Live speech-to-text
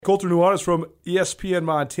Colter Nuanez from ESPN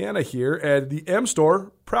Montana here, and the M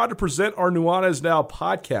Store, proud to present our Nuanez Now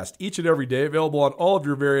podcast each and every day, available on all of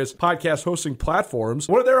your various podcast hosting platforms.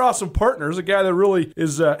 One of their awesome partners, a guy that really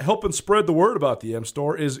is helping spread the word about the M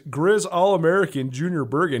Store, is Grizz All-American Junior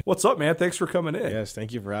Bergen. What's up, man? Thanks for coming in. Yes,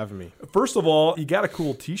 thank you for having me. First of all, you got a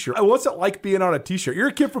cool t-shirt. What's it like being on a t-shirt? You're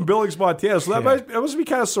a kid from Billings, Montana, so that must be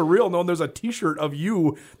kind of surreal knowing there's a t-shirt of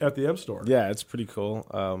you at the M Store. Yeah, it's pretty cool.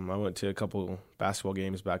 I went to a couple basketball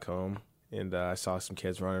games back home, and I saw some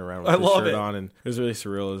kids running around with the shirt on, and it was really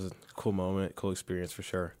surreal. It was a cool moment, cool experience for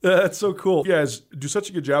sure. That's so cool. You guys do such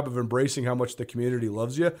a good job of embracing how much the community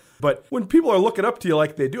loves you. But when people are looking up to you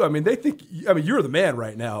like they do, they think, you're the man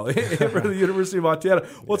right now for the University of Montana.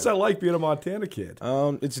 What's that like being a Montana kid?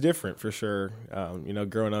 It's different for sure.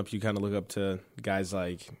 Growing up, you kind of look up to guys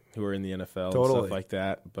like who are in the NFL and stuff like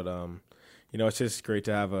that. But, it's just great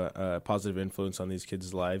to have a positive influence on these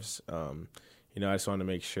kids' lives. I just want to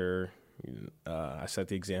make sure I set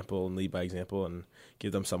the example and lead by example and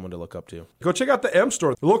give them someone to look up to. Go check out the M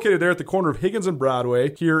Store. They're located there at the corner of Higgins and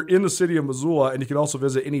Broadway here in the city of Missoula, and you can also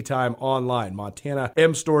visit anytime online,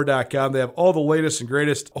 montanamstore.com. They have all the latest and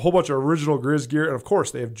greatest, a whole bunch of original Grizz gear, and of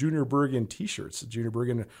course, they have Junior Bergen t-shirts. Junior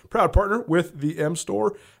Bergen, proud partner with the M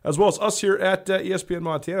Store, as well as us here at ESPN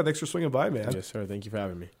Montana. Thanks for swinging by, man. Yes, sir. Thank you for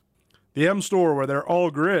having me. The M Store, where they're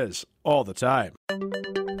all Grizz all the time.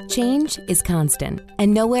 Change is constant,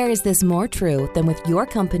 and nowhere is this more true than with your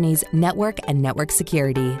company's network and network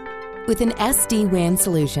security. With an SD-WAN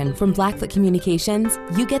solution from Blackfoot Communications,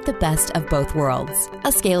 you get the best of both worlds. A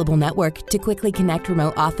scalable network to quickly connect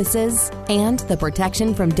remote offices, and the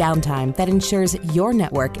protection from downtime that ensures your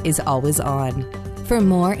network is always on. For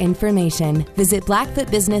more information, visit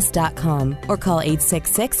blackfootbusiness.com or call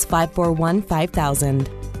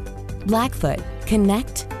 866-541-5000. Blackfoot.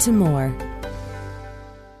 Connect to more.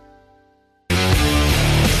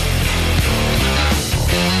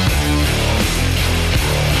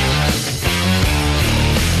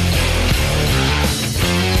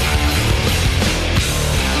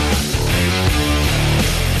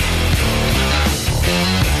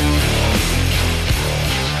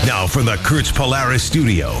 Now from the Kurtz Polaris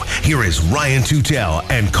studio, here is Ryan Tutel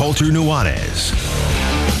and Colter Nuanez.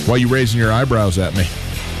 Why are you raising your eyebrows at me?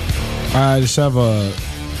 I just have a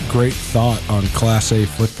great thought on Class A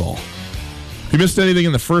football. If you missed anything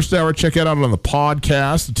in the first hour, check it out on the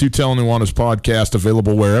podcast, the Tutel Nuanez podcast,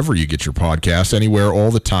 available wherever you get your podcasts, anywhere, all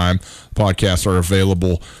the time. Podcasts are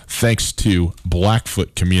available thanks to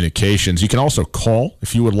Blackfoot Communications. You can also call,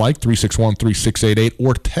 if you would like, 361-3688,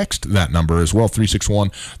 or text that number as well,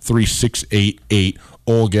 361-3688.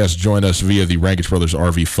 All guests join us via the Rankage Brothers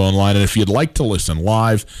RV phone line. And if you'd like to listen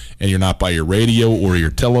live and you're not by your radio or your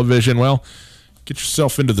television, well, get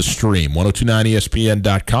yourself into the stream,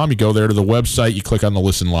 1029ESPN.com. You go there to the website. You click on the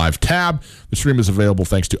Listen Live tab. The stream is available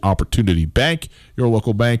thanks to Opportunity Bank, your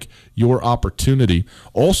local bank, your opportunity.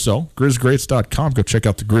 Also, GrizzGreats.com. Go check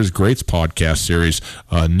out the Grizz Greats podcast series.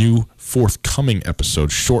 New forthcoming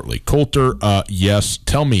episode shortly. Colter, yes.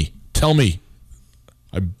 Tell me.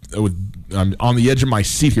 I'm on the edge of my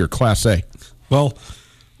seat here, Class A. Well,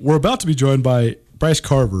 we're about to be joined by Bryce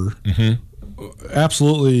Carver,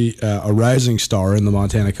 absolutely a rising star in the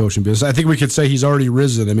Montana coaching business. I think we could say he's already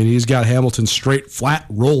risen. He's got Hamilton straight flat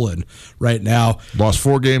rolling right now. Lost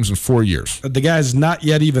 4 games in 4 years. The guy's not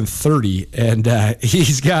yet even 30, and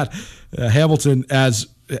he's got Hamilton as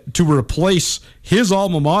to replace his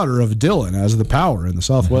alma mater of Dillon as the power in the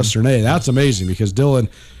Southwestern A. That's amazing because Dillon,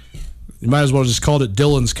 you might as well just called it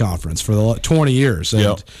Dillon's Conference for the 20 years.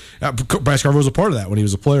 And Bryce Carver was a part of that when he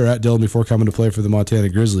was a player at Dillon before coming to play for the Montana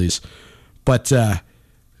Grizzlies. But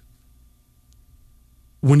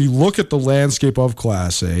when you look at the landscape of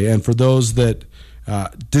Class A, and for those that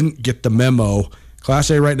didn't get the memo,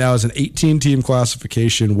 Class A right now is an 18-team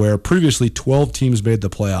classification where previously 12 teams made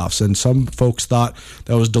the playoffs, and some folks thought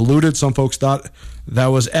that was diluted. Some folks thought that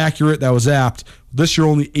was accurate, that was apt. This year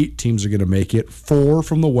only 8 teams are going to make it, 4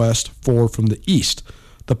 from the West, 4 from the East.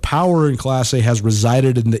 The power in Class A has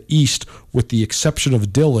resided in the East with the exception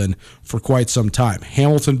of Dillon for quite some time.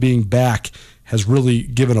 Hamilton being back has really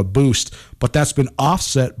given a boost, but that's been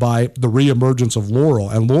offset by the reemergence of Laurel.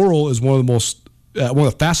 And Laurel is one of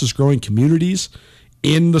the fastest growing communities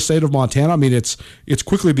in the state of Montana. It's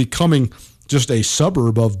quickly becoming just a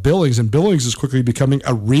suburb of Billings, and Billings is quickly becoming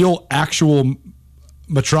a real, actual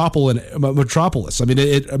metropolis. A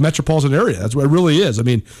metropolitan area. That's what it really is.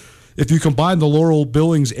 If you combine the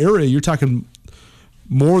Laurel-Billings area, you're talking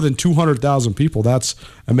more than 200,000 people. That's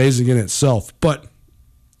amazing in itself. But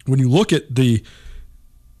when you look at the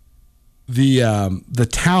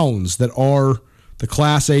towns that are the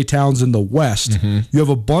Class A towns in the West, you have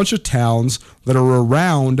a bunch of towns that are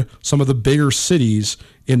around some of the bigger cities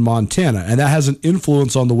in Montana, and that has an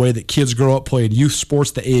influence on the way that kids grow up playing youth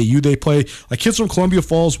sports, the AAU they play. Like kids from Columbia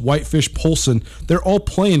Falls, Whitefish, Polson, they're all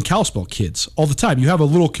playing Kalispell kids all the time. You have a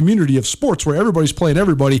little community of sports where everybody's playing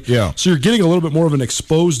everybody, so you're getting a little bit more of an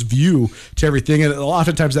exposed view to everything, and a lot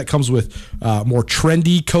of times that comes with more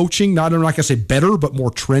trendy coaching. I'm not going to say better, but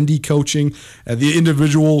more trendy coaching. The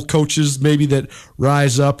individual coaches maybe that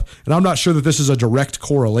rise up, and I'm not sure that this is a direct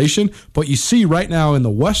correlation, but you see right now in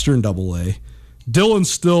the Western AA, Dillon's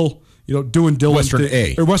still, doing Dillon Western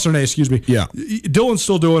A. Or Western A, excuse me. Yeah. Dillon's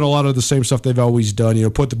still doing a lot of the same stuff they've always done.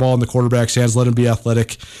 Put the ball in the quarterback's hands, let him be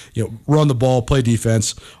athletic, run the ball, play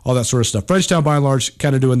defense, all that sort of stuff. Frenchtown, by and large,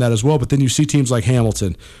 kind of doing that as well. But then you see teams like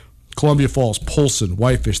Hamilton, Columbia Falls, Polson,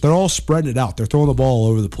 Whitefish. They're all spreading it out. They're throwing the ball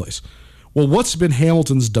all over the place. Well, what's been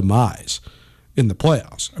Hamilton's demise in the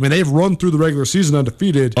playoffs? I mean, they've run through the regular season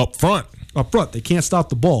undefeated. Up front. They can't stop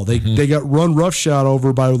the ball. They got run roughshod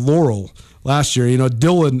over by Laurel last year.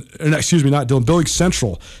 Billings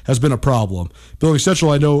Central has been a problem. Billings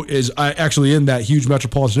Central, I know, is actually in that huge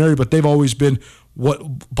metropolitan area, but they've always been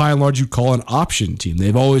what, by and large, you'd call an option team.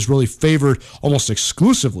 They've always really favored almost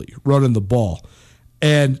exclusively running the ball.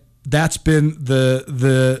 And that's been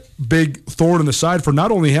the big thorn in the side for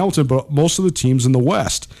not only Hamilton, but most of the teams in the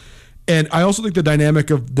West. And I also think the dynamic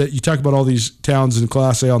of that, you talk about all these towns in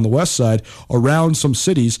Class A on the west side around some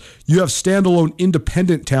cities, you have standalone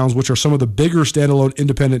independent towns, which are some of the bigger standalone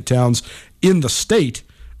independent towns in the state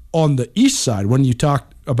on the east side. When you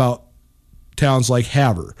talk about towns like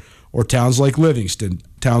Havre or towns like Livingston,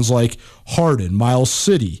 towns like Hardin, Miles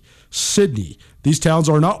City, Sidney, these towns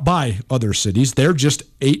are not by other cities. They're just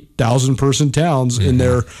 8,000 person towns in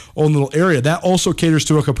their own little area. That also caters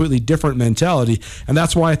to a completely different mentality. And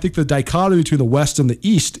that's why I think the dichotomy between the West and the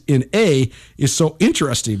East in A is so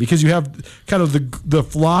interesting, because you have kind of the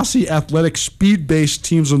flossy, athletic, speed-based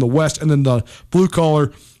teams in the West, and then the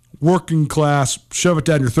blue-collar, working class, shove it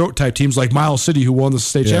down your throat type teams like Miles City, who won the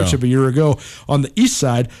state championship a year ago on the East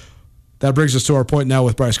side. That brings us to our point now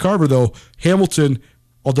with Bryce Carver, though. Hamilton,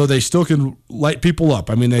 although they still can light people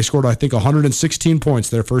up. I mean, they scored, I think, 116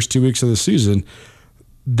 points their first 2 weeks of the season.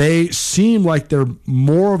 They seem like they're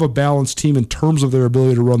more of a balanced team in terms of their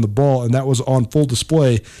ability to run the ball, and that was on full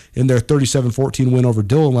display in their 37-14 win over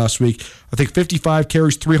Dillon last week. I think 55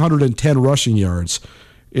 carries, 310 rushing yards.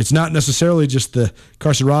 It's not necessarily just the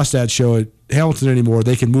Carson Rostad show at Hamilton anymore.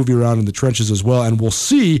 They can move you around in the trenches as well, and we'll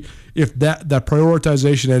see if that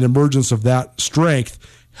prioritization and emergence of that strength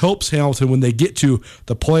helps Hamilton when they get to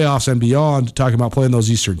the playoffs and beyond, talking about playing those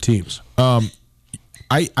Eastern teams. I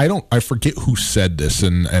forget who said this,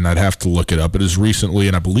 and I'd have to look it up. It is recently,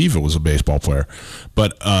 and I believe it was a baseball player,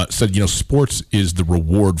 but said, sports is the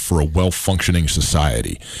reward for a well-functioning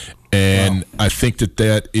society. And I think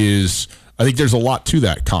that is... I think there's a lot to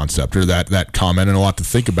that concept or that comment, and a lot to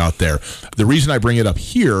think about there. The reason I bring it up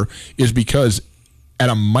here is because at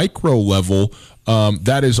a micro level,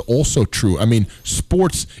 that is also true. I mean,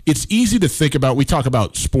 sports, it's easy to think about. We talk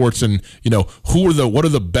about sports and, what are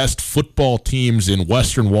the best football teams in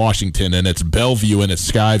Western Washington, and it's Bellevue and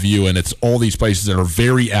it's Skyview and it's all these places that are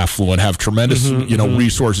very affluent, have tremendous,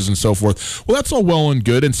 resources and so forth. Well, that's all well and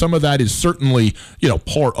good, and some of that is certainly,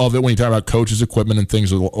 part of it when you talk about coaches, equipment, and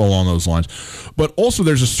things along those lines. But also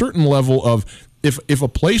there's a certain level of, if a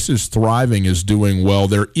place is thriving, is doing well,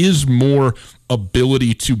 there is more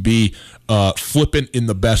ability to be flippant in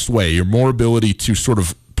the best way, or more ability to sort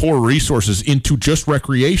of pour resources into just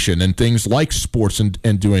recreation and things like sports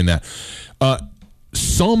and doing that.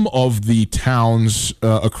 Some of the towns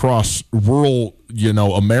across rural,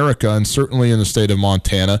 America, and certainly in the state of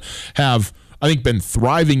Montana, have, I think, been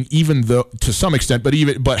thriving, even though to some extent,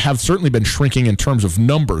 but have certainly been shrinking in terms of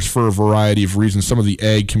numbers for a variety of reasons. Some of the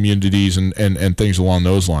ag communities and things along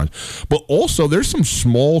those lines. But also, there's some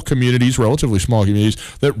small communities, relatively small communities,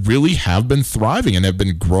 that really have been thriving and have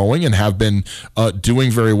been growing and have been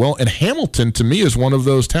doing very well. And Hamilton, to me, is one of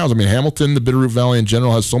those towns. I mean, Hamilton, the Bitterroot Valley in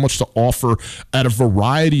general, has so much to offer at a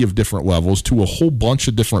variety of different levels to a whole bunch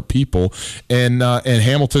of different people. And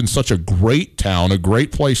Hamilton's such a great town, a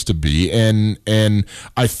great place to be. And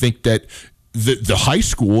I think that the high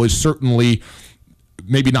school is certainly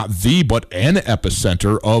maybe not the, but an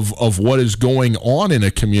epicenter of what is going on in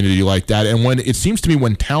a community like that. And when it seems to me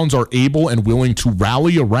when towns are able and willing to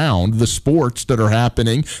rally around the sports that are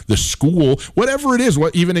happening, the school, whatever it is,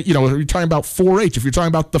 even, if you're talking about 4-H, if you're talking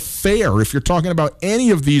about the fair, if you're talking about any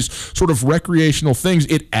of these sort of recreational things,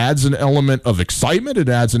 it adds an element of excitement. It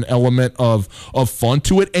adds an element of fun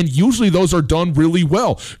to it. And usually those are done really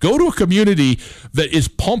well. Go to a community that is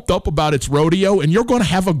pumped up about its rodeo, and you're going to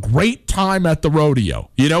have a great time at the rodeo.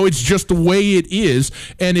 It's just the way it is.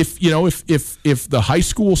 And if the high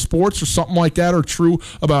school sports or something like that are true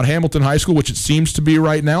about Hamilton High School, which it seems to be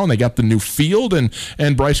right now, and they got the new field, and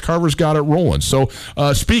Bryce Carver's got it rolling. So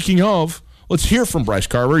speaking of, let's hear from Bryce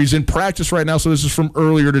Carver. He's in practice right now, so this is from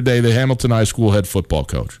earlier today, the Hamilton High School head football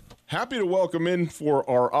coach. Happy to welcome in for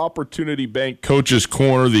our Opportunity Bank Coach's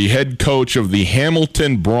Corner, the head coach of the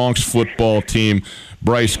Hamilton Bronx football team,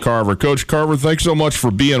 Bryce Carver. Coach Carver, thanks so much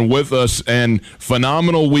for being with us, and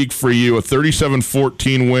phenomenal week for you, a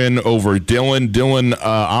 37-14 win over Dillon. Dillon,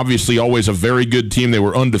 obviously always a very good team. They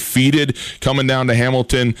were undefeated coming down to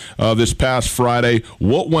Hamilton this past Friday.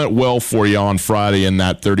 What went well for you on Friday in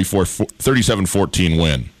that 37-14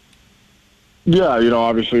 win? Yeah,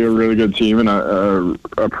 obviously a really good team and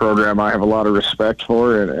a program I have a lot of respect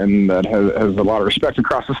for, and that has a lot of respect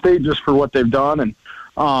across the state just for what they've done. And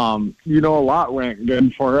a lot went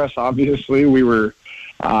good for us. Obviously, we were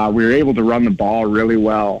able to run the ball really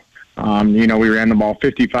well. We ran the ball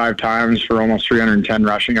 55 times for almost 310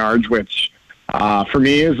 rushing yards, which for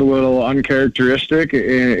me is a little uncharacteristic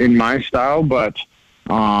in my style, but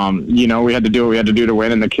we had to do what we had to do to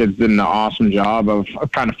win, and the kids did an awesome job of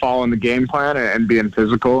kind of following the game plan and being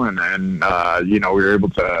physical, and we were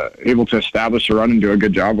able to establish a run and do a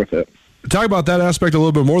good job with it. Talk about that aspect a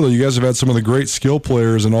little bit more, though. You guys have had some of the great skill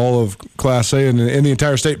players in all of Class A and in the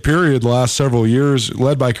entire state period the last several years,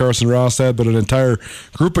 led by Carson Rostad, but an entire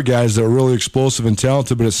group of guys that are really explosive and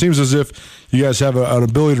talented. But it seems as if you guys have an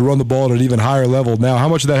ability to run the ball at an even higher level now. How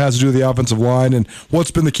much of that has to do with the offensive line, and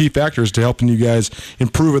what's been the key factors to helping you guys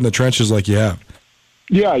improve in the trenches like you have?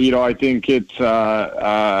 Yeah, I think it's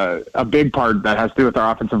a big part that has to do with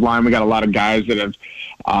our offensive line. We got a lot of guys that have,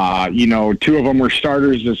 two of them were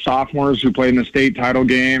starters as sophomores who played in the state title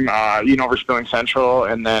game, over Spilling Central,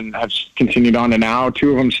 and then have continued on to now.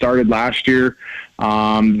 Two of them started last year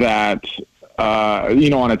on a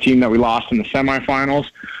team that we lost in the semifinals.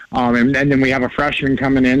 And then we have a freshman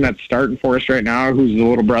coming in that's starting for us right now, who's the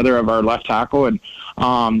little brother of our left tackle. And,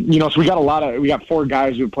 so we got 4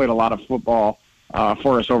 guys who have played a lot of football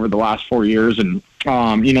for us over the last 4 years. And,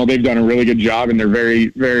 they've done a really good job, and they're very,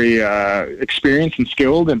 very experienced and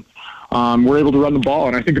skilled, and we're able to run the ball.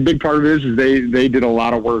 And I think a big part of it is they did a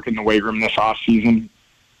lot of work in the weight room this off season,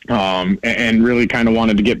 and really kind of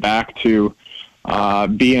wanted to get back to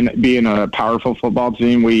being a powerful football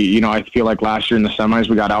team. I feel like last year in the semis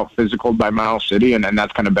we got out physicaled by Miles City, and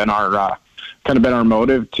that's kind of been our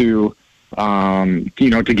motive to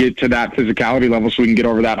get to that physicality level so we can get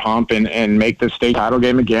over that hump and make the state title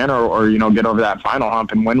game again, or get over that final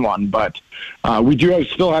hump and win one. But we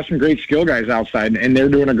still have some great skill guys outside, and they're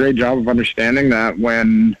doing a great job of understanding that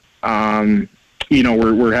when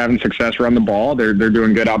we're having success run the ball, they're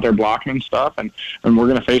doing good out there blocking and stuff, and we're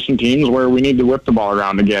going to face some teams where we need to whip the ball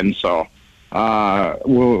around again. So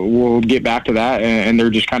we'll get back to that, and they're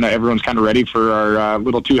just everyone's kind of ready for our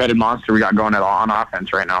little two-headed monster we got going on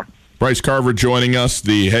offense right now. Bryce Carver joining us,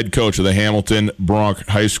 the head coach of the Hamilton Bronx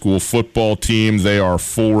High School football team. They are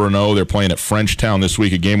 4-0. They're playing at Frenchtown this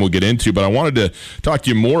week, a game we'll get into. But I wanted to talk to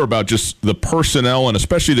you more about just the personnel and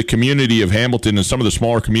especially the community of Hamilton and some of the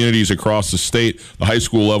smaller communities across the state, the high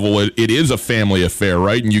school level. It is a family affair,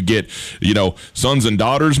 right? And you get, sons and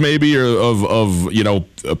daughters maybe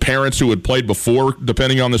of parents who had played before,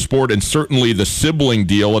 depending on the sport, and certainly the sibling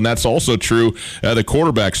deal. And that's also true at the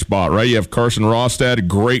quarterback spot, right? You have Carson Rostad, a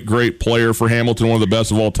great player for Hamilton, one of the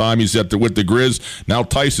best of all time. He's with the Grizz. Now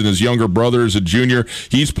Tyson, his younger brother, is a junior.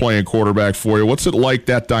 He's playing quarterback for you. What's it like,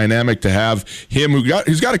 that dynamic, to have him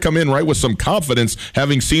who's got to come in right with some confidence,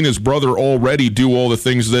 having seen his brother already do all the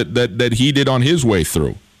things that he did on his way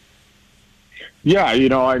through? Yeah,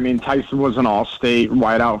 Tyson was an all-state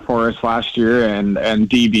wideout for us last year and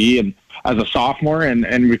DB, and as a sophomore,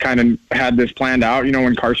 and we kind of had this planned out,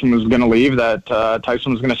 when Carson was going to leave, that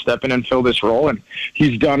Tyson was going to step in and fill this role, and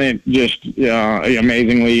he's done it just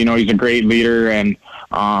amazingly. He's a great leader, and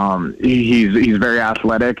he's very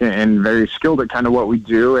athletic and very skilled at kind of what we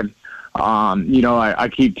do. And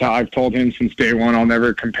I've told him since day one I'll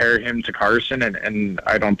never compare him to Carson, and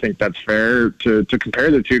I don't think that's fair to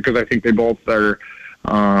compare the two, because I think they both are,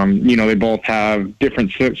 they both have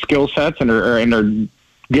different skill sets and are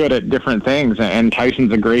good at different things. And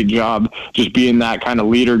Tyson's a great job just being that kind of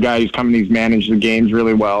leader guy. He's managed the games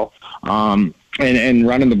really well. And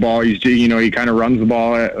running the ball, he kind of runs the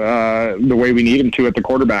ball the way we need him to at the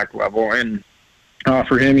quarterback level. And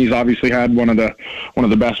for him, he's obviously had one of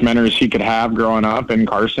the best mentors he could have growing up in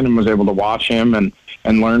Carson, and was able to watch him and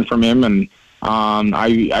learn from him. And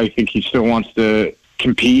I think he still wants to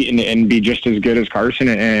compete and be just as good as Carson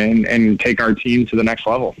and take our team to the next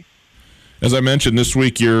level. As I mentioned, this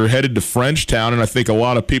week you're headed to Frenchtown, and I think a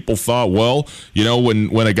lot of people thought, well,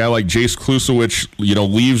 when a guy like Jace Klusowicz,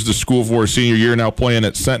 leaves the school for his senior year, now playing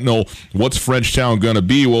at Sentinel, what's Frenchtown going to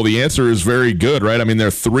be? Well, the answer is very good, right? I mean, they're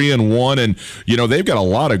 3-1, and they've got a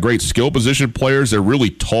lot of great skill position players. They're really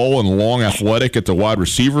tall and long, athletic at the wide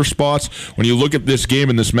receiver spots. When you look at this game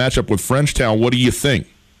and this matchup with Frenchtown, what do you think?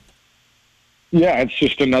 Yeah, it's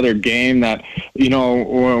just another game that,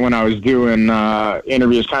 when I was doing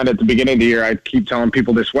interviews kind of at the beginning of the year, I keep telling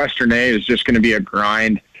people this Western A is just going to be a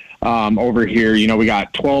grind over here. We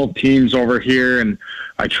got 12 teams over here, and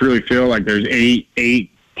I truly feel like there's eight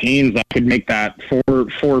teams that could make that four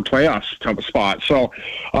playoffs type of spot. So,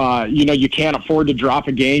 you can't afford to drop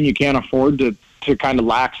a game. You can't afford to kind of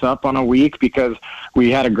lax up on a week, because we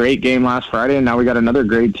had a great game last Friday, and now we got another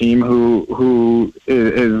great team who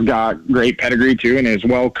is got great pedigree too, and is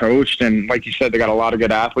well coached. And like you said, they got a lot of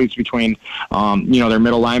good athletes between, their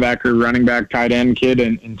middle linebacker, running back, tight end kid,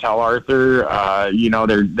 and Tel Arthur.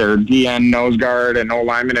 Their DN nose guard and O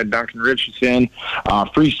lineman at Duncan Richardson,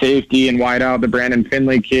 free safety and wideout, the Brandon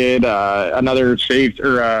Finley kid, another safety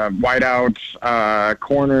or wideout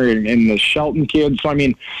corner in the Shelton kid. So I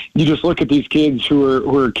mean, you just look at these kids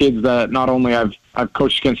who are kids that not only I've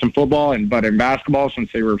coached against in football but in basketball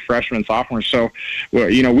since they were freshmen and sophomores. So,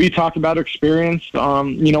 we talked about experience,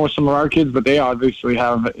 with some of our kids, but they obviously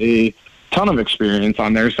have a ton of experience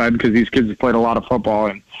on their side, because these kids have played a lot of football,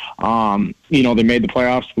 and they made the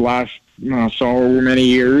playoffs the last so many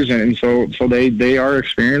years, and so they are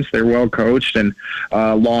experienced. They're well coached, and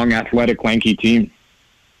long, athletic, lanky team.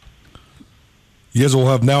 You guys will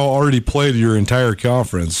have now already played your entire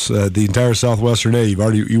conference, the entire Southwestern A.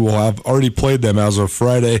 You will have already played them as of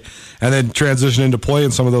Friday, and then transition into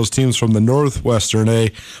playing some of those teams from the Northwestern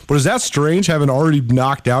A. But is that strange, having already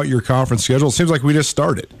knocked out your conference schedule? It seems like we just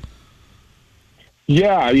started.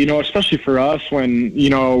 Yeah, especially for us when,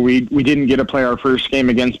 we didn't get to play our first game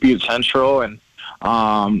against Butte Central, and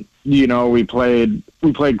we played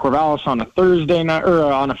Corvallis on a Thursday night, or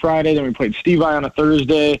on a Friday, then we played Stevie on a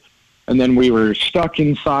Thursday. And then we were stuck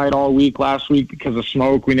inside all week last week because of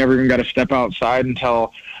smoke. We never even got to step outside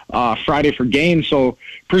until Friday for games. So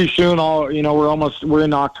pretty soon, we're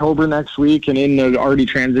in October next week, and already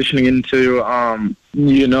transitioning into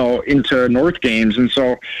into North games. And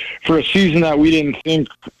so for a season that we didn't think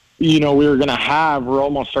we were going to have, we're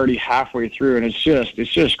almost already halfway through, and it's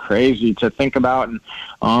just crazy to think about.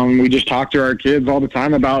 And we just talk to our kids all the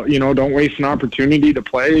time about don't waste an opportunity to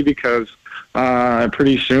play, because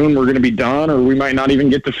pretty soon we're going to be done, or we might not even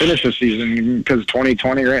get to finish the season, because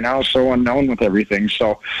 2020 right now is so unknown with everything.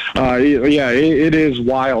 So, it is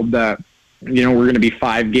wild that, we're going to be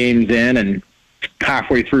 5 games in and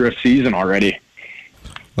halfway through a season already.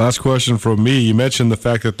 Last question from me. You mentioned the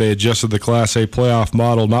fact that they adjusted the Class A playoff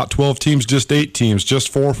model, not 12 teams, just 8 teams, just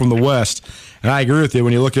 4 from the West. And I agree with you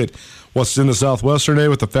when you look at what's in the Southwestern A,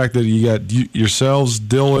 with the fact that you got yourselves,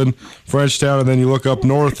 Dillon, Frenchtown, and then you look up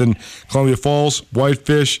north and Columbia Falls,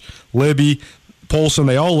 Whitefish, Libby, Polson,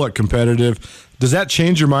 they all look competitive. Does that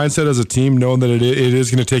change your mindset as a team, knowing that it is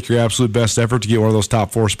going to take your absolute best effort to get one of those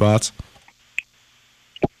top 4 spots?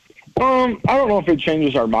 I don't know if it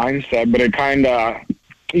changes our mindset, but it kind of,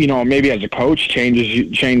 maybe as a coach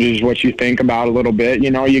changes what you think about a little bit.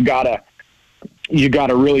 You gotta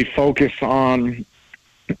really focus on,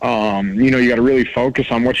 you got to really focus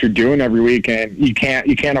on what you're doing every week, and you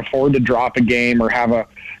can't afford to drop a game or have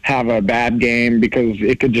a bad game, because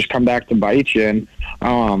it could just come back to bite you.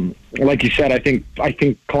 And like you said, I think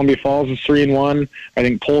Columbia Falls is 3-1. I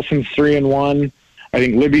think Polson's 3-1. I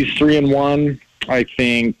think Libby's 3-1. I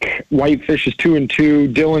think Whitefish is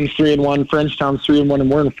 2-2. Dillon's 3-1. Frenchtown's 3-1, and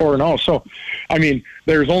we're in 4-0. So, I mean,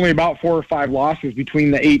 there's only about 4 or 5 losses between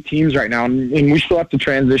the 8 teams right now, and we still have to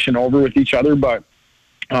transition over with each other, but.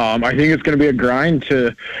 I think it's going to be a grind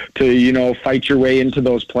to fight your way into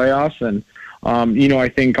those playoffs. And, I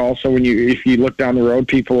think also if you look down the road,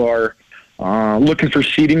 people are looking for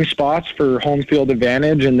seeding spots for home field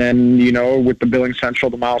advantage. And then, with the Billings Central,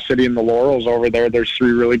 the Miles City, and the Laurels over there, there's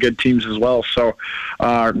 3 really good teams as well. So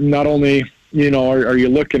not only, are you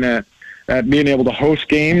looking at, at being able to host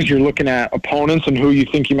games. You're looking at opponents and who you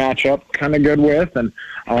think you match up kind of good with, and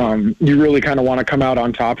you really kind of want to come out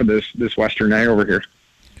on top of this Western A over here.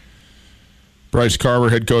 Bryce Carver,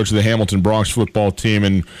 head coach of the Hamilton Broncs football team.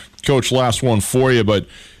 And, Coach, last one for you, but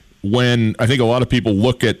when I think a lot of people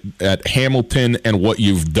look at Hamilton and what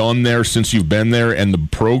you've done there since you've been there and the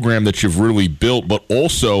program that you've really built, but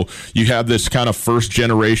also you have this kind of first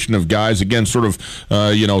generation of guys, again, sort of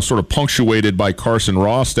punctuated by Carson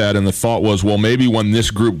Rostad, and the thought was, well, maybe when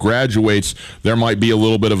this group graduates, there might be a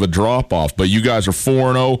little bit of a drop-off. But you guys are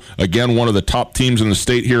 4-0, again, one of the top teams in the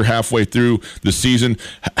state here halfway through the season.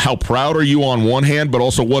 How proud are you on one hand, but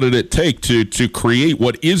also what did it take to create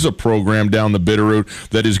what is a program down the Bitterroot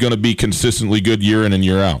that is going to be consistently good year in and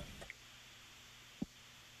year out?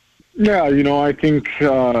 Yeah, I think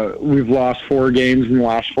we've lost 4 games in the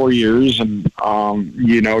last 4 years, and 2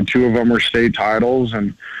 of them were state titles,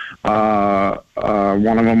 and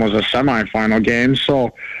one of them was a semifinal game.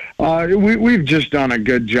 So we've just done a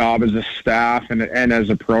good job as a staff and as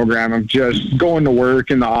a program of just going to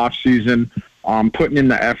work in the off season, putting in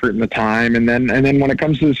the effort and the time, and then when it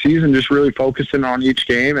comes to the season, just really focusing on each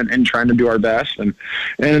game and trying to do our best. And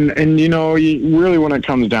really, when it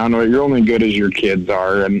comes down to it, you're only good as your kids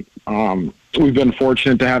are. And we've been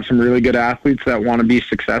fortunate to have some really good athletes that want to be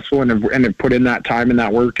successful and have put in that time and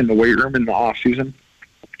that work in the weight room in the off season.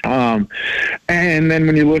 And then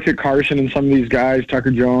when you look at Carson and some of these guys,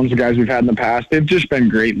 Tucker Jones, the guys we've had in the past, they've just been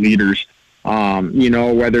great leaders.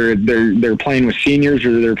 Whether they're playing with seniors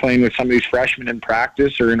or they're playing with some of these freshmen in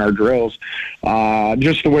practice or in our drills,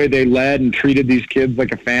 just the way they led and treated these kids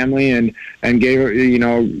like a family and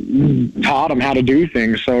taught them how to do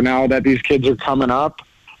things. So now that these kids are coming up,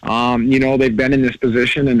 they've been in this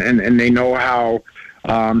position and they know how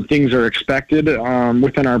things are expected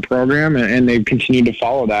within our program, and they've continued to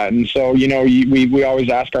follow that. And so, we always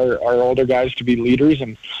ask our older guys to be leaders.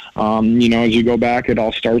 And, as you go back, it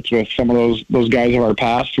all starts with some of those guys of our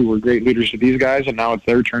past who were great leaders to these guys, and now it's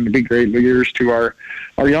their turn to be great leaders to our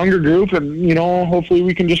younger group. And, hopefully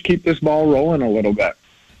we can just keep this ball rolling a little bit.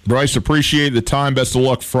 Bryce, appreciate the time. Best of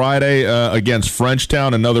luck Friday against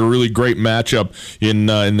Frenchtown. Another really great matchup in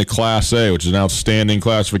the Class A, which is an outstanding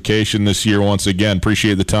classification this year once again.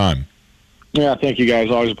 Appreciate the time. Yeah, thank you, guys.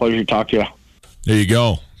 Always a pleasure to talk to you. There you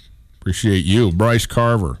go. Appreciate you. Bryce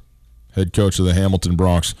Carver, head coach of the Hamilton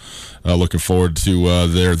Broncs. Looking forward to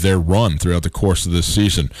their run throughout the course of this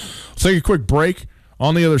season. Let's take a quick break.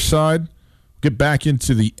 On the other side, get back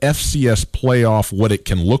into the FCS playoff, what it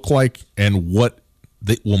can look like and what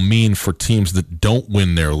that will mean for teams that don't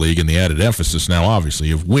win their league, and the added emphasis now, obviously,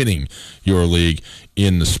 of winning your league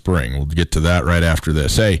in the spring. We'll get to that right after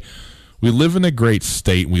this. Hey, we live in a great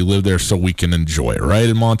state. We live there so we can enjoy it, right,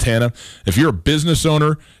 in Montana? If you're a business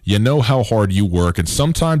owner, you know how hard you work, and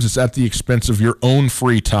sometimes it's at the expense of your own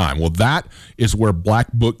free time. Well, that is where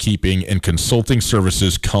Black Bookkeeping and Consulting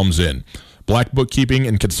Services comes in. Black Bookkeeping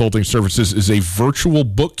and Consulting Services is a virtual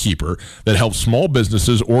bookkeeper that helps small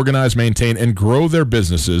businesses organize, maintain, and grow their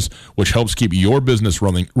businesses, which helps keep your business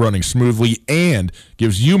running smoothly and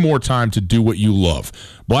gives you more time to do what you love.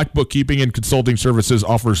 Black Bookkeeping and Consulting Services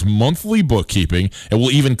offers monthly bookkeeping and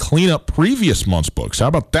will even clean up previous month's books. How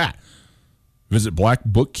about that? Visit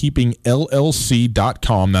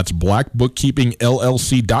blackbookkeepingllc.com. That's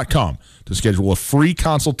blackbookkeepingllc.com to schedule a free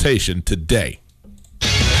consultation today.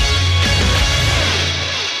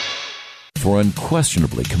 For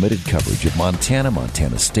unquestionably committed coverage of Montana,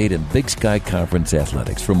 Montana State, and Big Sky Conference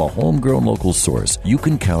athletics from a homegrown local source, you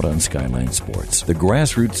can count on Skyline Sports. The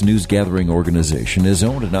grassroots news-gathering organization is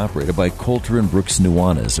owned and operated by Coulter and Brooks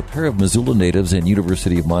Nuanez, a pair of Missoula natives and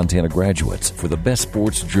University of Montana graduates. For the best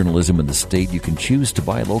sports journalism in the state, you can choose to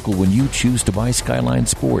buy local when you choose to buy Skyline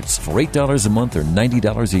Sports. For $8 a month or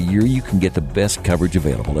 $90 a year, you can get the best coverage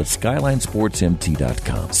available at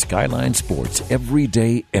SkylineSportsMT.com. Skyline Sports, every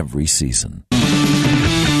day, every season.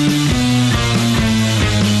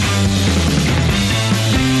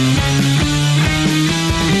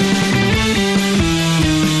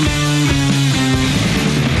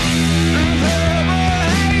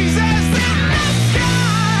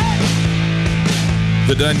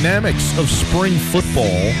 The dynamics of spring football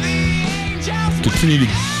continue to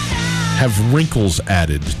have wrinkles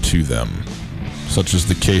added to them, such as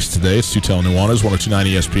the case today. It's Tutel Nuanez,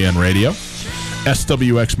 102.9 ESPN Radio,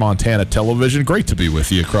 SWX Montana Television. Great to be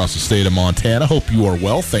with you across the state of Montana. Hope you are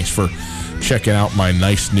well. Thanks for checking out my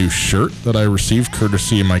nice new shirt that I received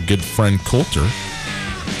courtesy of my good friend Coulter.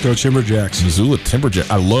 Go Timberjacks. Missoula Timberjacks.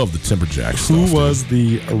 I love the Timberjacks. Who was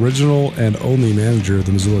the original and only manager of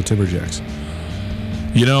the Missoula Timberjacks?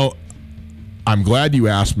 You know, I'm glad you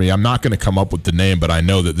asked me. I'm not going to come up with the name, but I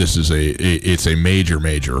know that this is it's a major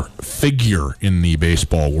figure in the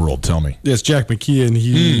baseball world. Tell me. Yes, Jack McKeon.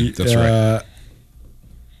 He that's right.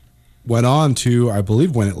 Went on to, I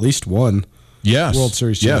believe, win at least one World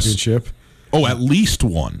Series championship. Oh, at least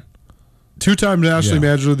one. 2-time National League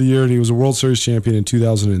Manager of the Year, and he was a World Series champion in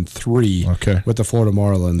 2003 with the Florida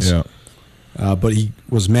Marlins. Yeah. But he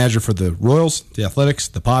was manager for the Royals, the Athletics,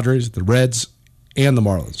 the Padres, the Reds, and the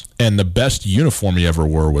Marlins. And the best uniform he ever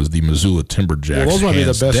wore was the Missoula Timberjacks. Well, those might be the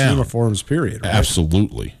best down. uniforms, period. Right?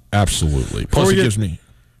 Absolutely. Plus, it gives me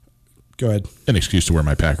go ahead. An excuse to wear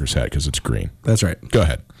my Packers hat because it's green. That's right. Go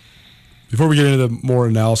ahead. Before we get into more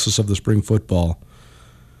analysis of the spring football,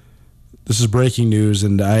 this is breaking news,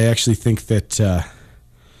 and I actually think that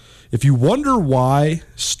if you wonder why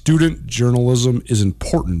student journalism is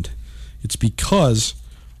important, it's because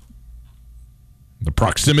the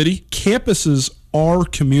proximity. Campuses are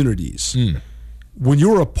communities. When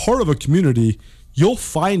you're a part of a community, you'll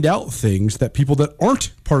find out things that people that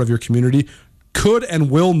aren't part of your community could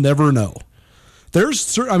and will never know. There's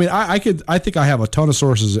certain, I mean, I think I have a ton of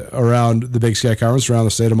sources around the Big Sky Conference, around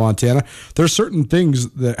the state of Montana. There's certain things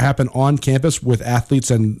that happen on campus with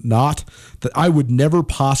athletes and not that I would never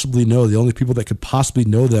possibly know. The only people that could possibly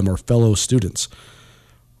know them are fellow students.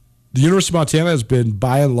 The University of Montana has been,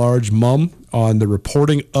 by and large, mum on the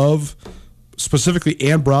reporting of, specifically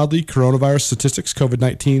and broadly, coronavirus statistics,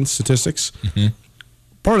 COVID-19 statistics. Mm-hmm.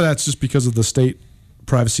 Part of that's just because of the state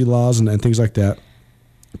privacy laws and things like that.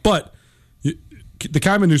 But the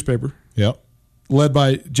Kaiman newspaper, led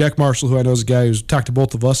by Jack Marshall, who I know is a guy who's talked to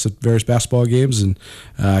both of us at various basketball games, and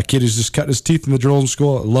a kid who's just cutting his teeth in the journalism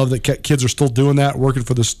school. I love that kids are still doing that, working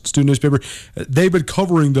for the student newspaper. They've been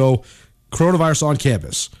covering, though, coronavirus on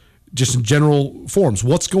campus, just in general forms.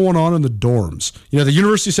 What's going on in the dorms? You know, the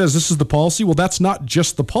university says this is the policy. Well, that's not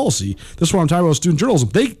just the policy. This is what I'm talking about, student journalism.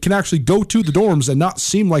 They can actually go to the dorms and not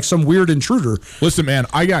seem like some weird intruder. Listen, man,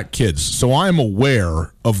 I got kids, so I am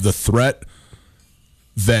aware of the threat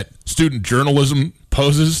that student journalism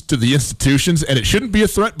poses to the institutions, and it shouldn't be a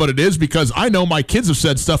threat, but it is, because I know my kids have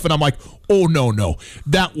said stuff, and I'm like, oh, no,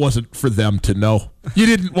 that wasn't for them to know. You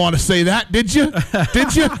didn't want to say that, did you?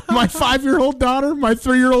 Did you? My 5-year-old daughter, my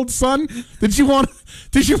 3-year-old son, did you want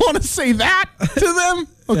to say that to them?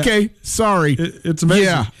 Okay, sorry. It's amazing.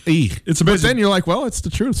 Yeah, it's amazing. But then you're like, well, it's the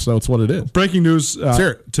truth, so it's what it is. Breaking news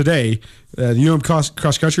today, the UM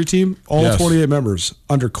cross-country team, all 28 members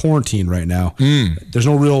under quarantine right now. There's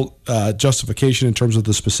no real justification in terms of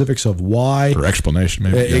the specifics of why. Or explanation,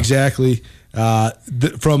 maybe. Exactly.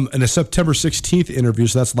 From a September 16th interview,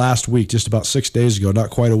 so that's last week, just about 6 days ago, not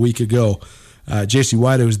quite a week ago, J.C.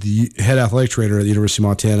 White, who's the head athletic trainer at the University of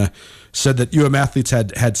Montana, said that UM athletes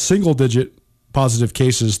had single-digit positive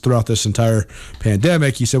cases throughout this entire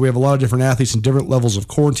pandemic. He said we have a lot of different athletes in different levels of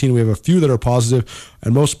quarantine. We have a few that are positive,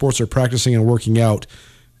 and most sports are practicing and working out.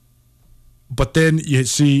 But then you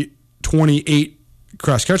see 28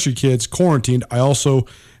 cross-country kids quarantined. I also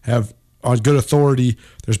have, on good authority,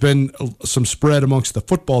 there's been some spread amongst the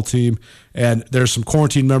football team, and there's some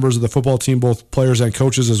quarantine members of the football team, both players and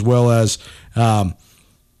coaches, as well as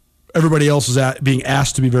everybody else is being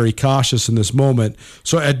asked to be very cautious in this moment.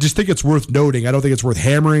 So I just think it's worth noting. I don't think it's worth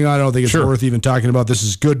hammering on. I don't think it's worth even talking about this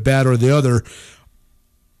is good, bad, or the other.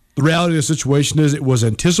 The reality of the situation is it was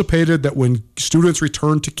anticipated that when students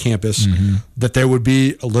returned to campus that there would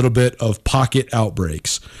be a little bit of pocket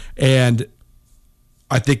outbreaks. And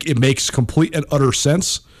I think it makes complete and utter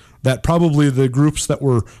sense that probably the groups that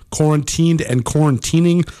were quarantined and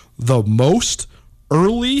quarantining the most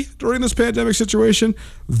early during this pandemic situation,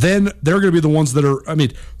 then they're going to be the ones that are,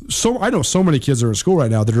 I know so many kids are in school right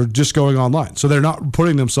now that are just going online. So they're not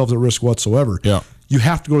putting themselves at risk whatsoever. Yeah. You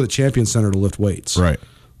have to go to the Champion Center to lift weights. Right.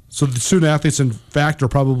 So the student athletes, in fact, are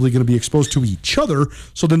probably going to be exposed to each other.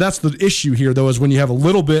 So then that's the issue here, though, is when you have a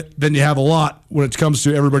little bit, then you have a lot when it comes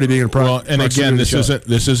to everybody being in Well, and again, this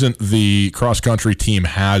isn't the cross country team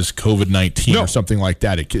has COVID-19 or something like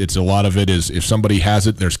that. It's a lot of it is if somebody has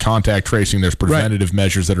it, there's contact tracing, there's preventative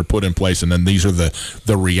measures that are put in place, and then these are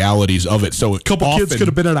the realities of it. So a couple kids could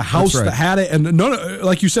have been at a house that had it, and none,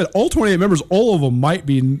 like you said, all 28 members, all of them might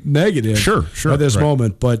be negative. Sure, at this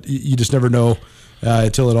moment, but you just never know.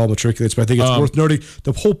 Until it all matriculates. But I think it's worth noting.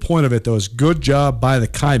 The whole point of it, though, is good job by the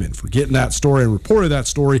Kaiman for getting that story and reporting that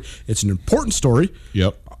story. It's an important story.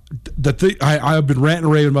 Yep. I've been ranting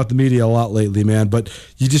and raving about the media a lot lately, man, but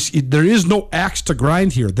there is no axe to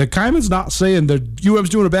grind here. The Kaiman's not saying that UM's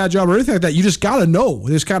doing a bad job or anything like that. You just got to know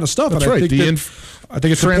this kind of stuff. That's and right. I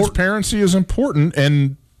think it's transparency is important,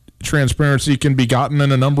 and transparency can be gotten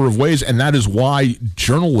in a number of ways, and that is why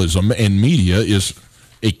journalism and media is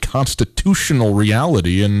a constitutional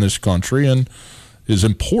reality in this country and is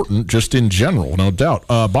important just in general, no doubt.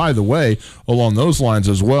 By the way, along those lines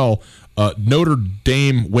as well, Notre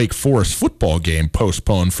Dame Wake Forest football game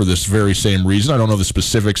postponed for this very same reason. I don't know the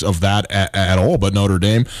specifics of that at all, but Notre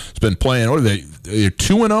Dame has been playing. What are they? They're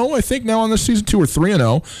 2-0, I think, now on this season, 2 or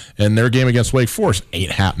 3-0, and their game against Wake Forest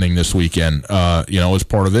ain't happening this weekend. As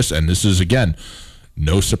part of this, and this is again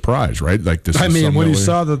no surprise, right? Like this. I mean, when you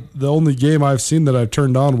saw the only game I've seen that I've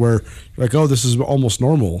turned on where like, oh, this is almost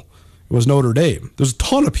normal. It was Notre Dame. There's a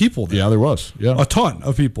ton of people there. Yeah, there was. Yeah, a ton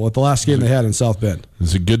of people at the last game they had in South Bend.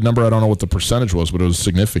 It's a good number. I don't know what the percentage was, but it was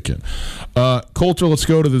significant. Coulter, let's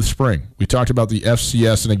go to the spring. We talked about the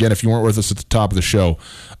FCS, and again, if you weren't with us at the top of the show,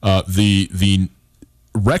 the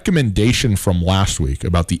recommendation from last week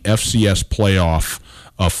about the FCS playoff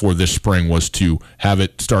for this spring was to have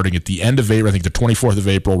it starting at the end of April, I think the 24th of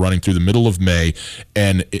April, running through the middle of May,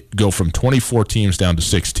 and it go from 24 teams down to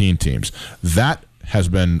 16 teams. That has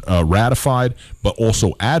been ratified, but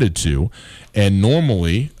also added to. And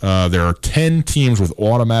normally, there are 10 teams with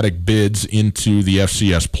automatic bids into the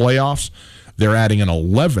FCS playoffs. They're adding an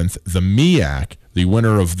 11th, the MEAC, the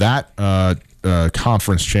winner of that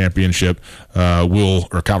conference championship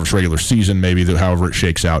or conference regular season, maybe, however it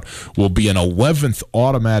shakes out, will be an 11th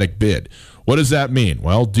automatic bid. What does that mean?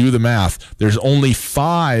 Well, do the math. There's only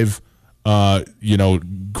 5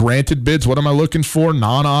 granted bids. What am I looking for?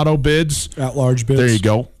 Non-auto bids? At-large bids. There you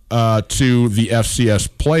go. To the FCS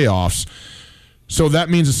playoffs. So that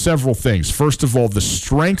means several things. First of all, the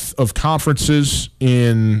strength of conferences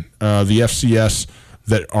in the FCS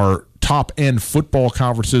that are top-end football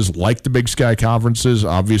conferences, like the Big Sky conferences,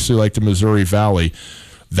 obviously like the Missouri Valley,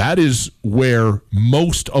 that is where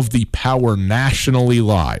most of the power nationally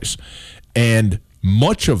lies. And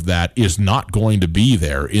much of that is not going to be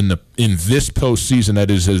there in this postseason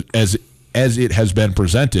that is as it has been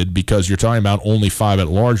presented, because you're talking about only 5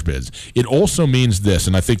 at-large bids. It also means this,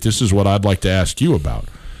 and I think this is what I'd like to ask you about.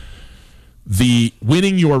 The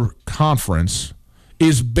winning your conference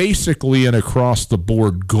is basically an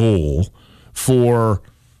across-the-board goal for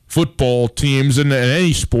football teams and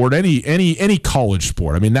any sport, any college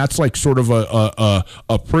sport. I mean, that's like sort of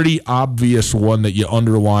a pretty obvious one that you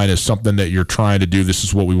underline as something that you're trying to do. This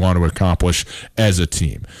is what we want to accomplish as a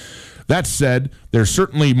team. That said, there's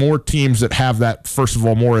certainly more teams that have that, first of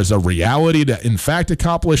all, more as a reality to, in fact,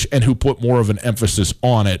 accomplish, and who put more of an emphasis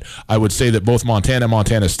on it. I would say that both Montana and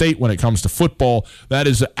Montana State, when it comes to football, that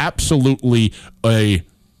is absolutely a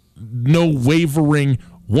no wavering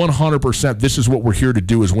 100%. This is what we're here to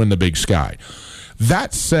do, is win the Big Sky.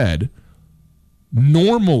 That said,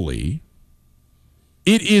 normally,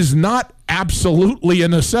 it is not absolutely a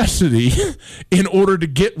necessity in order to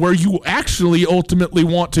get where you actually ultimately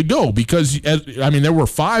want to go, because, there were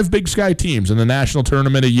 5 Big Sky teams in the national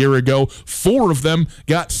tournament a year ago. 4 of them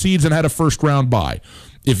got seeds and had a first-round bye.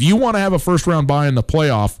 If you want to have a first-round bye in the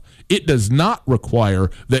playoff, it does not require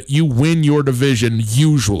that you win your division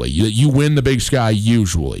usually, that you win the Big Sky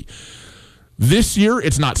usually. This year,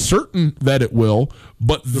 it's not certain that it will,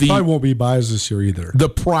 but there probably won't be buys this year either. The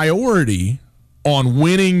priority on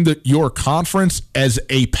winning your conference as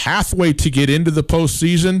a pathway to get into the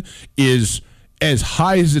postseason is as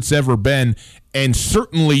high as it's ever been, and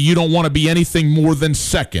certainly you don't want to be anything more than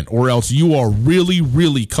second, or else you are really,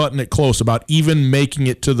 really cutting it close about even making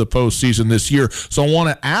it to the postseason this year. So I want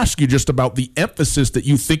to ask you just about the emphasis that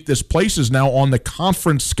you think this places now on the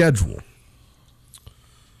conference schedule.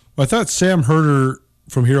 Well, I thought Sam Herder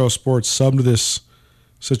from Hero Sports summed this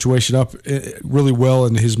situation up really well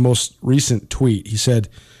in his most recent tweet. He said,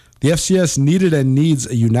 the FCS needed and needs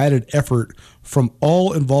a united effort from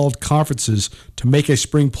all involved conferences to make a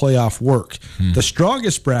spring playoff work. The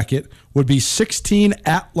strongest bracket would be 16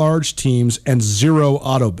 at-large teams and 0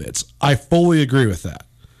 auto bids. I fully agree with that.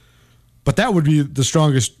 But that would be the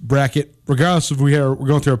strongest bracket, regardless if we're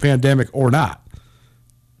going through a pandemic or not.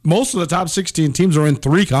 Most of the top 16 teams are in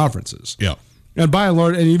 3 conferences. Yeah. And by and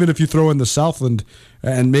large, and even if you throw in the Southland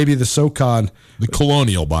and maybe the SoCon. The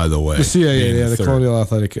Colonial, by the way. The CAA, the Colonial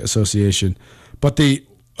Athletic Association. But he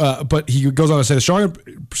goes on to say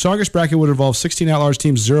the strongest bracket would involve 16 at-large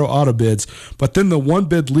teams, 0 auto bids, but then the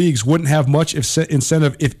one-bid leagues wouldn't have much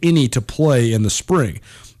incentive, if any, to play in the spring.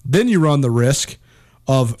 Then you run the risk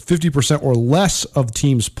of 50% or less of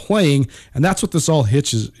teams playing, and that's what this all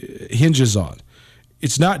hinges on.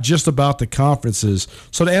 It's not just about the conferences.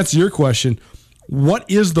 So to answer your question, what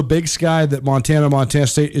is the Big Sky that Montana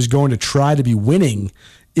State is going to try to be winning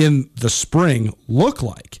in the spring look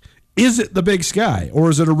like? Is it the Big Sky, or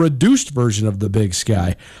is it a reduced version of the Big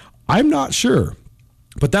Sky? I'm not sure.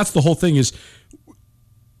 But that's the whole thing, is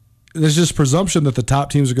there's this presumption that the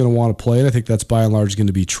top teams are going to want to play, and I think that's by and large going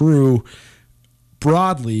to be true.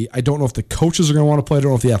 Broadly, I don't know if the coaches are going to want to play. I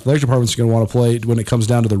don't know if the athletic departments are going to want to play when it comes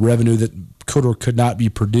down to the revenue that could or could not be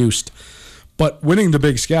produced. But winning the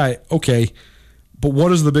Big Sky, okay, but what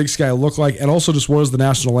does the Big Sky look like? And also just what does the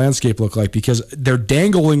national landscape look like? Because they're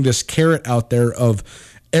dangling this carrot out there of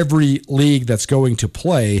every league that's going to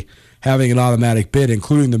play having an automatic bid,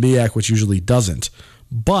 including the MEAC, which usually doesn't.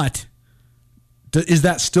 But is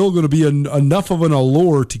that still going to be enough of an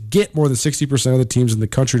allure to get more than 60% of the teams in the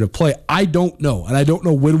country to play? I don't know. And I don't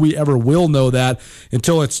know when we ever will know that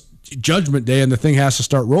until it's Judgment Day and the thing has to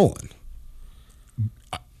start rolling.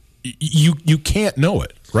 You can't know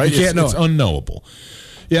it, right? You can't know it's unknowable.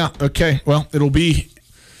 Yeah, okay. Well, it'll be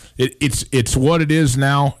it's what it is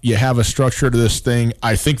now. You have a structure to this thing.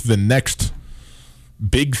 I think the next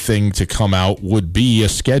big thing to come out would be a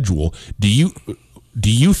schedule. Do you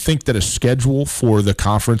think that a schedule for the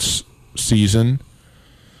conference season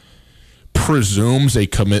presumes a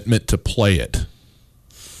commitment to play it?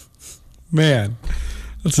 Man,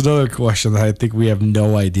 that's another question that I think we have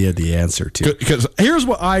no idea the answer to. Because here's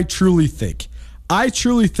what I truly think. I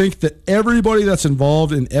truly think that everybody that's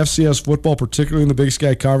involved in FCS football, particularly in the Big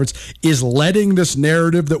Sky Conference, is letting this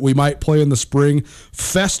narrative that we might play in the spring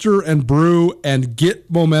fester and brew and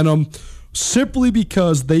get momentum simply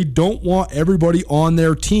because they don't want everybody on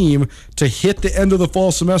their team to hit the end of the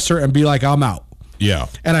fall semester and be like, I'm out. Yeah.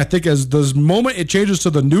 And I think as the moment it changes to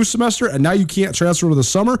the new semester and now you can't transfer to the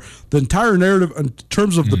summer, the entire narrative in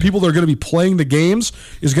terms of the people that are going to be playing the games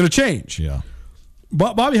is going to change. Yeah.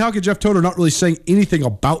 But Bobby Hauck and Jeff Todt are not really saying anything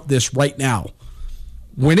about this right now.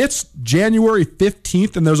 When it's January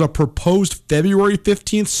 15th and there's a proposed February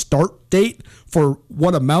 15th start date for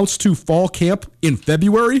what amounts to fall camp in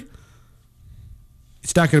February,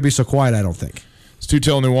 it's not going to be so quiet, I don't think. It's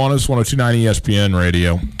Tutel Nuanez, 102.9 ESPN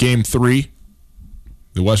Radio. Game 3,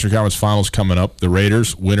 the Western Conference Finals coming up. The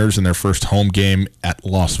Raiders, winners in their first home game at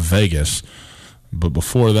Las Vegas. But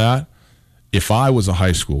before that, if I was a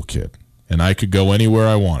high school kid and I could go anywhere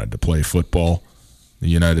I wanted to play football in the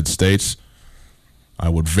United States, I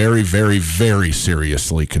would very, very, very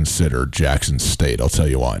seriously consider Jackson State. I'll tell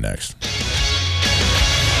you why next.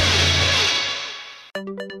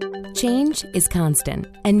 Change is constant,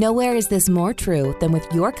 and nowhere is this more true than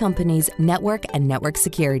with your company's network and network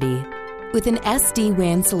security. With an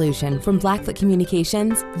SD-WAN solution from Blackfoot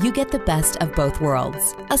Communications, you get the best of both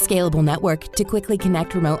worlds. A scalable network to quickly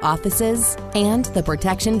connect remote offices, and the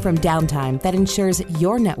protection from downtime that ensures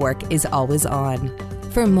your network is always on.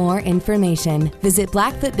 For more information, visit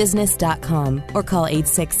blackfootbusiness.com or call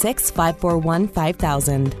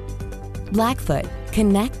 866-541-5000. Blackfoot,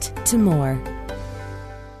 connect to more.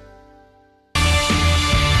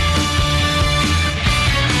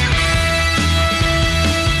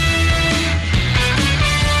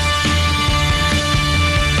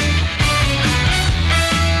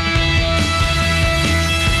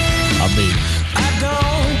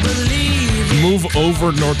 Move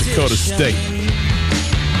over North Dakota State.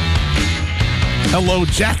 Hello,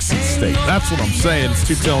 Jackson State. That's what I'm saying. It's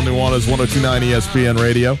Tutel Nuanez, 102.9 ESPN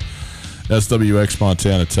Radio, SWX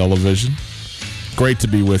Montana Television. Great to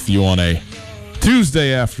be with you on a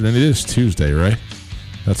Tuesday afternoon. It is Tuesday, right?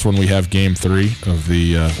 That's when we have Game 3 of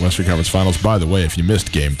the Western Conference Finals. By the way, if you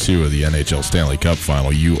missed Game 2 of the NHL Stanley Cup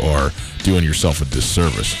Final, you are doing yourself a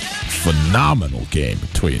disservice. Phenomenal game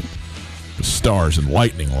between the Stars and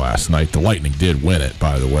Lightning last night. The Lightning did win it,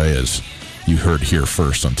 by the way, as you heard here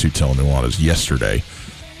first on Tutel Nuanez yesterday.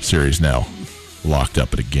 Series now locked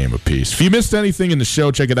up at a game apiece. If you missed anything in the show,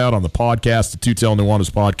 check it out on the podcast, the Tutel Nuanez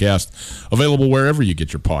podcast, available wherever you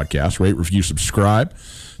get your podcast. Rate, review, subscribe.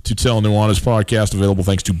 Tutel Nuanez podcast, available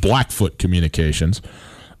thanks to Blackfoot Communications.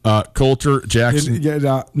 Coulter, Jackson.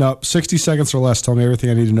 No, 60 seconds or less. Tell me everything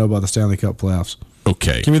I need to know about the Stanley Cup playoffs.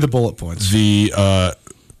 Okay. Give me the bullet points. The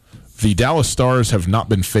Dallas Stars have not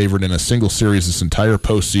been favored in a single series this entire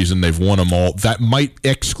postseason. They've won them all. That might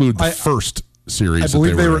exclude the first series. I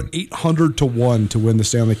believe they were 800-1 to win the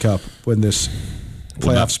Stanley Cup when this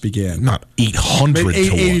playoffs began. Not 800 to 1.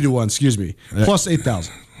 80 to 1, excuse me. Plus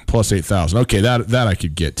 8,000. Plus 8,000. Okay, that I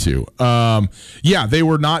could get to. Yeah, they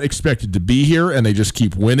were not expected to be here, and they just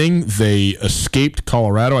keep winning. They escaped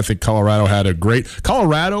Colorado. I think Colorado had a great... The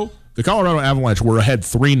Colorado Avalanche were ahead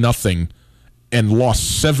 3-0 and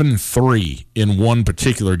lost 7-3 in one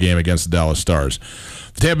particular game against the Dallas Stars.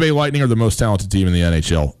 The Tampa Bay Lightning are the most talented team in the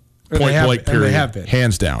NHL. Point blank, period. They have been.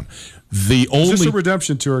 Hands down. Is this a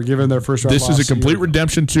redemption tour given their first round loss? This is a complete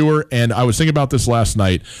redemption tour, and I was thinking about this last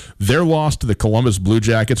night. Their loss to the Columbus Blue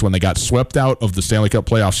Jackets when they got swept out of the Stanley Cup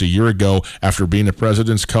playoffs a year ago after being the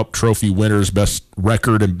President's Cup trophy winners, best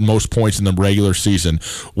record and most points in the regular season,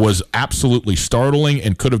 was absolutely startling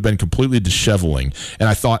and could have been completely disheveling. And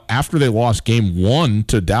I thought after they lost game 1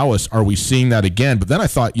 to Dallas, are we seeing that again? But then I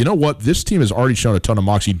thought, you know what? This team has already shown a ton of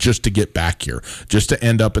moxie just to get back here, just to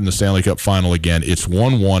end up in the Stanley Cup final again. It's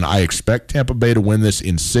 1-1. I expect Tampa Bay to win this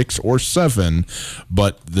in 6 or 7,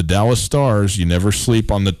 but the Dallas Stars, you never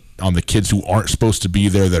sleep on the kids who aren't supposed to be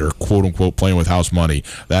there that are quote-unquote playing with house money.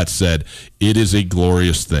 That said, it is a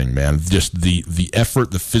glorious thing, man. Just the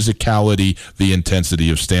effort, the physicality, the intensity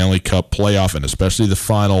of Stanley Cup playoff, and especially the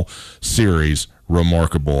final series,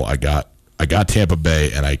 remarkable. I got Tampa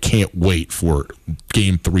Bay, and I can't wait for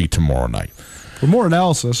Game 3 tomorrow night. For more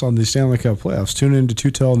analysis on the Stanley Cup playoffs, tune in to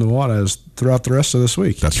Tutel Nuanez throughout the rest of this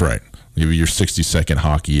week. That's right. Give you your 60-second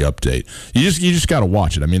hockey update. You just got to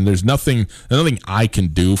watch it. I mean, there's nothing I can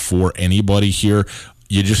do for anybody here.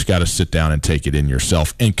 You just got to sit down and take it in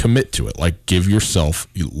yourself and commit to it. Like, give yourself,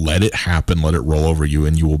 let it happen, let it roll over you,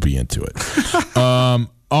 and you will be into it. All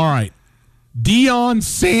right. Deion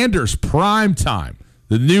Sanders, prime time,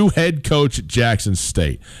 the new head coach at Jackson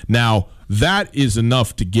State. Now, that is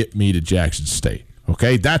enough to get me to Jackson State.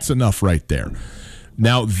 Okay? That's enough right there.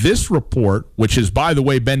 Now, this report, which has, by the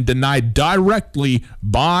way, been denied directly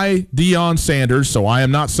by Deion Sanders, so I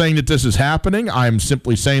am not saying that this is happening. I am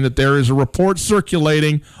simply saying that there is a report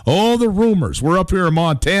circulating. Oh, the rumors. We're up here in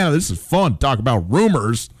Montana. This is fun. Talk about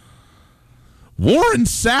rumors. Warren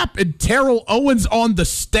Sapp and Terrell Owens on the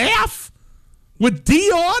staff with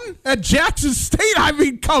Deion at Jackson State. I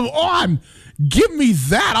mean, come on. Give me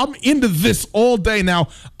that. I'm into this all day. Now,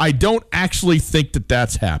 I don't actually think that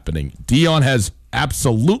that's happening. Deion has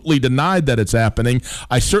absolutely denied that it's happening.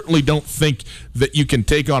 I certainly don't think that you can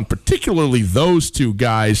take on particularly those two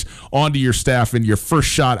guys onto your staff in your first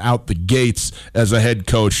shot out the gates as a head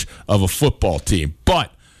coach of a football team.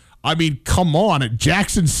 But, I mean, come on. At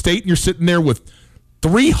Jackson State, and you're sitting there with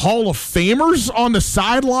 3 Hall of Famers on the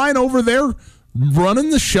sideline over there running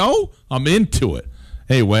the show? I'm into it.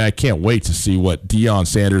 Anyway, I can't wait to see what Deion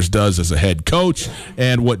Sanders does as a head coach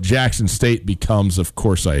and what Jackson State becomes. Of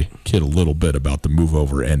course, I kid a little bit about the move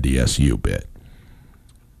over NDSU bit.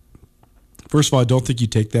 First of all, I don't think you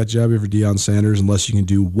take that job over Deion Sanders unless you can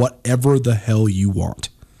do whatever the hell you want.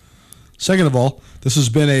 Second of all, this has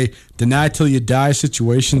been a deny till you die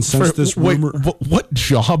situation since this rumor. What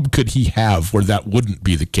job could he have where that wouldn't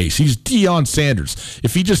be the case? He's Deion Sanders.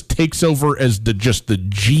 If he just takes over as the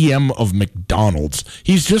GM of McDonald's,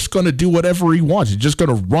 he's just going to do whatever he wants. He's just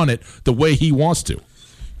going to run it the way he wants to.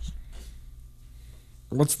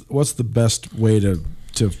 What's the best way to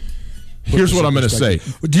Here's what I'm going to say.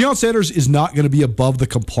 Deion Sanders is not going to be above the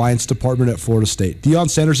compliance department at Florida State. Deion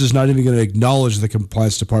Sanders is not even going to acknowledge the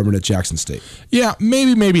compliance department at Jackson State. Yeah,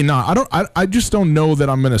 maybe not. I just don't know that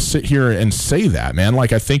I'm going to sit here and say that, man.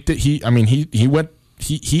 Like, I think that he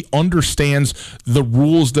understands the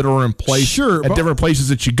rules that are in place at different places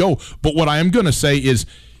that you go. But what I am going to say is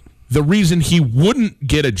the reason he wouldn't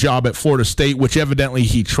get a job at Florida State, which evidently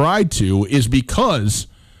he tried to, is because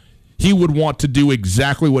he would want to do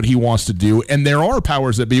exactly what he wants to do, and there are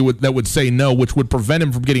powers that be that would say no, which would prevent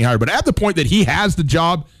him from getting hired. But at the point that he has the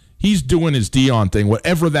job, he's doing his Deion thing,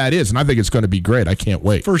 whatever that is, and I think it's going to be great. I can't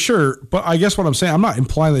wait. For sure, but I guess what I'm saying, I'm not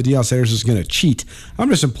implying that Deion Sanders is going to cheat. I'm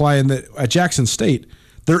just implying that at Jackson State,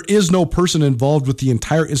 there is no person involved with the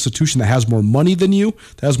entire institution that has more money than you,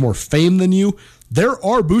 that has more fame than you. There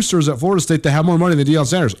are boosters at Florida State that have more money than Deion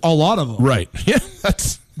Sanders. A lot of them. Right. Yeah,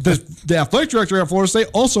 that's... The athletic director at Florida State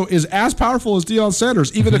also is as powerful as Deion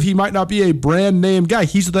Sanders, even if he might not be a brand name guy.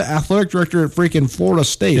 He's the athletic director at freaking Florida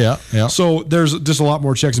State. Yeah. So there's just a lot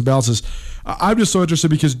more checks and balances. I'm just so interested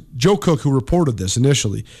because Joe Cook, who reported this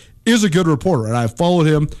initially, is a good reporter, and I followed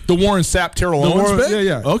him. The Warren Sapp, Terrell Owens bit?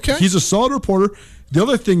 Yeah. Okay. He's a solid reporter. The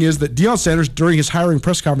other thing is that Deion Sanders, during his hiring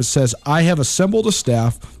press conference, says, I have assembled a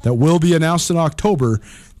staff that will be announced in October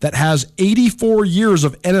that has 84 years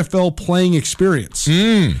of NFL playing experience.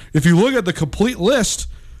 If you look at the complete list,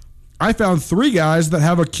 I found 3 guys that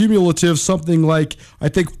have a cumulative something like, I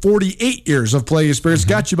think, 48 years of playing experience.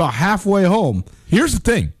 Got you about halfway home. Here's the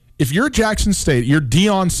thing. If you're at Jackson State, you're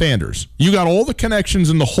Deion Sanders. You got all the connections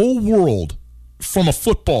in the whole world from a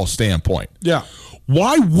football standpoint. Yeah.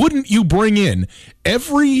 Why wouldn't you bring in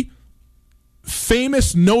every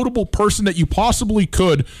famous, notable person that you possibly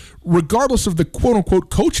could, regardless of the quote-unquote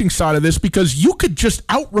coaching side of this, because you could just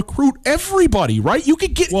out-recruit everybody, right? You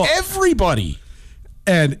could get everybody.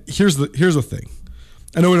 And here's the thing.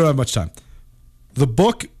 I know we don't have much time. The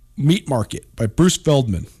book Meat Market by Bruce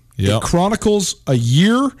Feldman. Yep. It chronicles a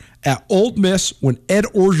year at Ole Miss when Ed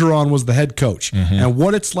Orgeron was the head coach and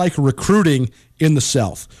what it's like recruiting in the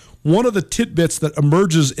South. One of the tidbits that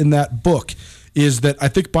emerges in that book is that I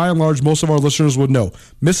think by and large most of our listeners would know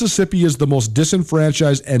Mississippi is the most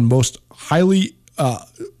disenfranchised and most highly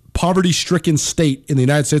poverty-stricken state in the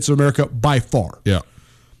United States of America by far. Yeah.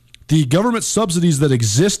 The government subsidies that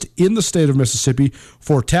exist in the state of Mississippi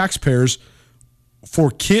for taxpayers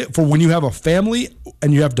for when you have a family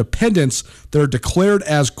and you have dependents that are declared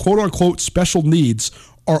as quote-unquote special needs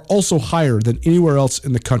are also higher than anywhere else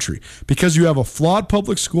in the country because you have a flawed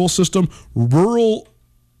public school system, rural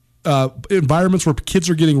environments where kids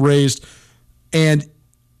are getting raised, and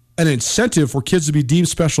an incentive for kids to be deemed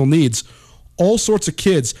special needs. All sorts of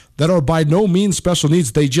kids that are by no means special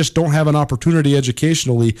needs, they just don't have an opportunity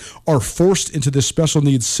educationally, are forced into this special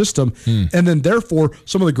needs system. And then therefore,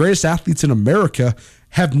 some of the greatest athletes in America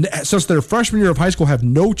have, since their freshman year of high school, have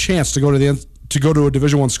no chance to go to a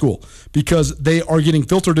Division I school because they are getting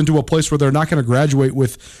filtered into a place where they're not going to graduate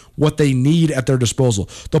with what they need at their disposal.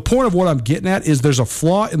 The point of what I'm getting at is there's a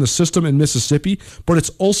flaw in the system in Mississippi, but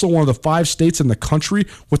it's also one of the 5 states in the country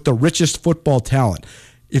with the richest football talent.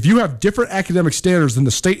 If you have different academic standards than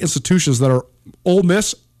the state institutions that are Ole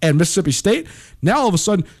Miss and Mississippi State, now all of a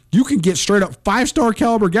sudden you can get straight up 5-star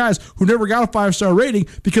caliber guys who never got a 5-star rating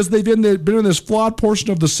because they've been in this flawed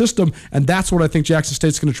portion of the system, and that's what I think Jackson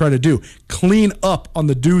State's going to try to do. Clean up on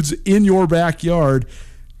the dudes in your backyard.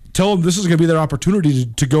 Tell them this is going to be their opportunity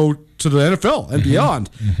to go to the NFL and beyond.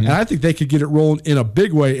 And I think they could get it rolling in a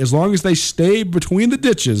big way as long as they stay between the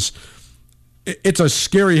ditches. It's a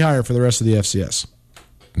scary hire for the rest of the FCS.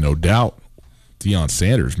 No doubt. Deion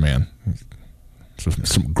Sanders, man.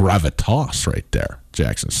 Some gravitas right there,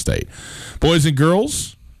 Jackson State. Boys and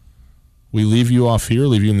girls, we leave you off here,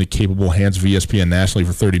 leave you in the capable hands of ESPN nationally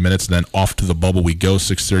for 30 minutes, and then off to the bubble we go.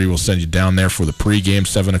 6:30, we'll send you down there for the pregame.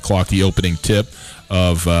 7 o'clock, the opening tip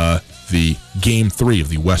of the Game 3 of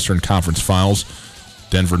the Western Conference Finals.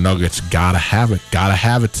 Denver Nuggets gotta have it. Gotta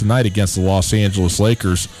have it tonight against the Los Angeles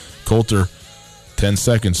Lakers. Coulter, 10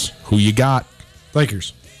 seconds. Who you got?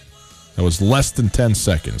 Lakers. That was less than 10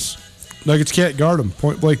 seconds. Nuggets can't guard them.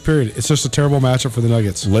 Point blank, period. It's just a terrible matchup for the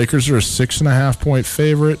Nuggets. Lakers are a 6.5-point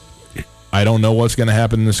favorite. I don't know what's going to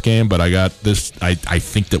happen in this game, but I got this. I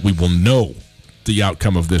think that we will know the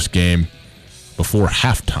outcome of this game before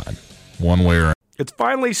halftime, one way or another. It's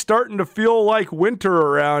finally starting to feel like winter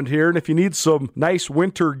around here, and if you need some nice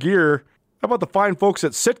winter gear, how about the fine folks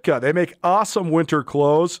at Sitka? They make awesome winter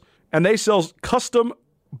clothes, and they sell custom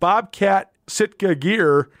Bobcat Sitka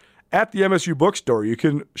gear at the MSU Bookstore. You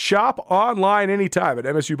can shop online anytime at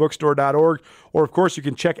msubookstore.org, or of course you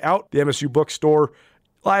can check out the MSU Bookstore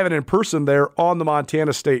live and in person there on the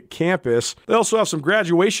Montana State campus. They also have some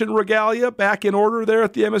graduation regalia back in order there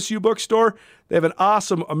at the MSU Bookstore. They have an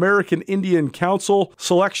awesome American Indian Council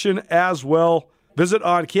selection as well. Visit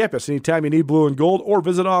on campus anytime you need blue and gold, or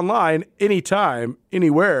visit online anytime,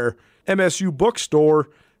 anywhere,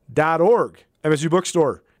 msubookstore.org. MSU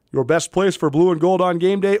Bookstore, your best place for blue and gold on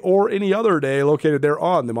game day or any other day, located there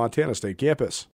on the Montana State campus.